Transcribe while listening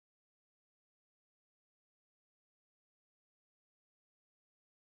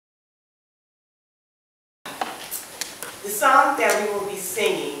song that we will be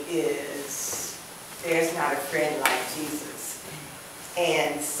singing is There's Not a Friend Like Jesus.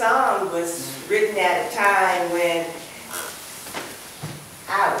 And the song was written at a time when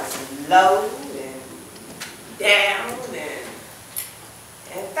I was low and down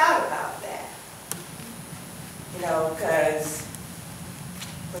and thought about that. You know, because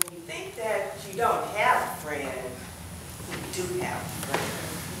when you think that you don't have a friend, you do have a friend.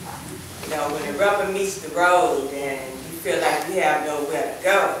 You know, when the rubber meets the road and you feel like you have nowhere to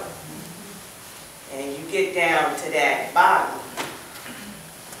go, and you get down to that bottom,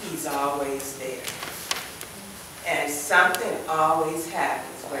 he's always there. And something always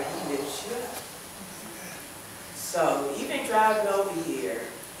happens where he lifts you up. So even driving over here,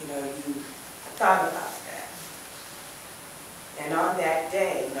 you know, you thought about that. And on that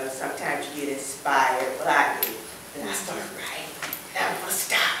day, you know, sometimes you get inspired, well I do, and I start writing, and I'm gonna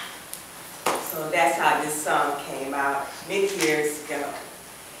stop. So that's how this song came out many years ago.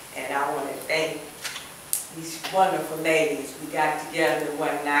 And I want to thank these wonderful ladies. We got together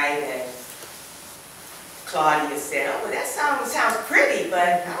one night and Claudia said, oh, well, that song sounds pretty,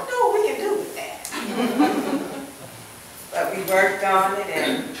 but I don't know what we can do with that. But we worked on it,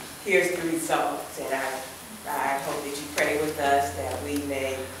 and here's the results. And I hope that you pray with us that we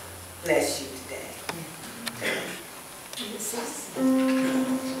may bless you today.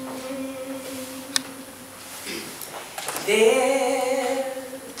 There's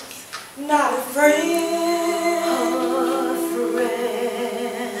not a friend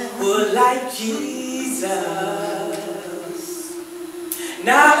who like Jesus.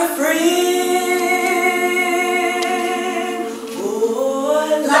 Not a friend who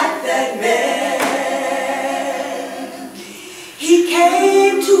like that man. He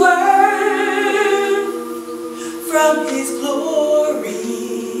came to earth from his glory.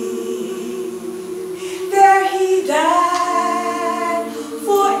 There he died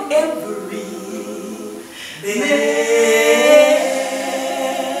for every man.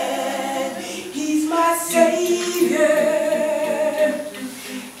 He's my Savior,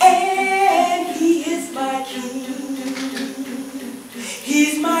 and he is my King.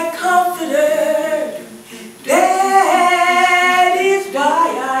 He's my comforter, that is why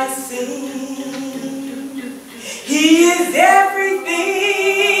I sing. He is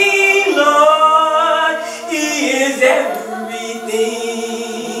everything, Lord, he is everything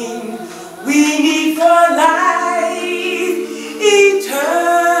we need for life, eternity.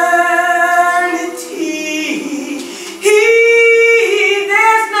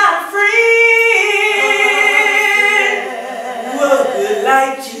 There's not a friend who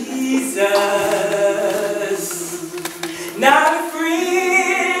like Jesus. Not a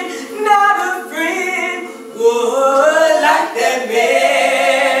friend would like that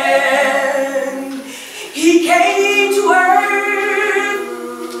man. He came to earth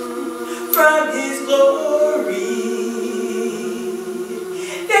from his glory.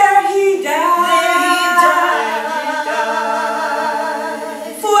 There he died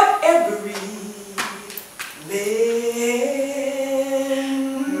for every man.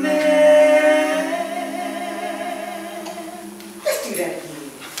 Let's do that again.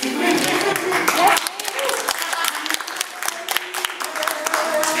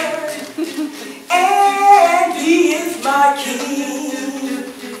 And he is my King.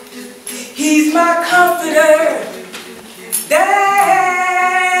 He's my comforter.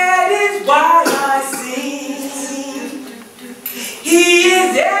 That is why I sing. He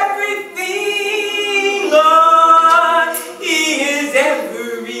is everything, Lord. He is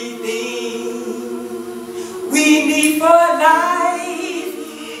everything we need for life,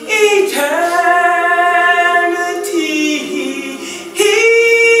 eternity.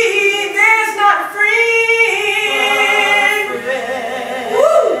 There's not a friend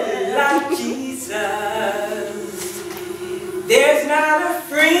like Jesus. There's not a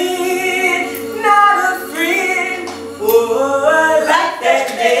friend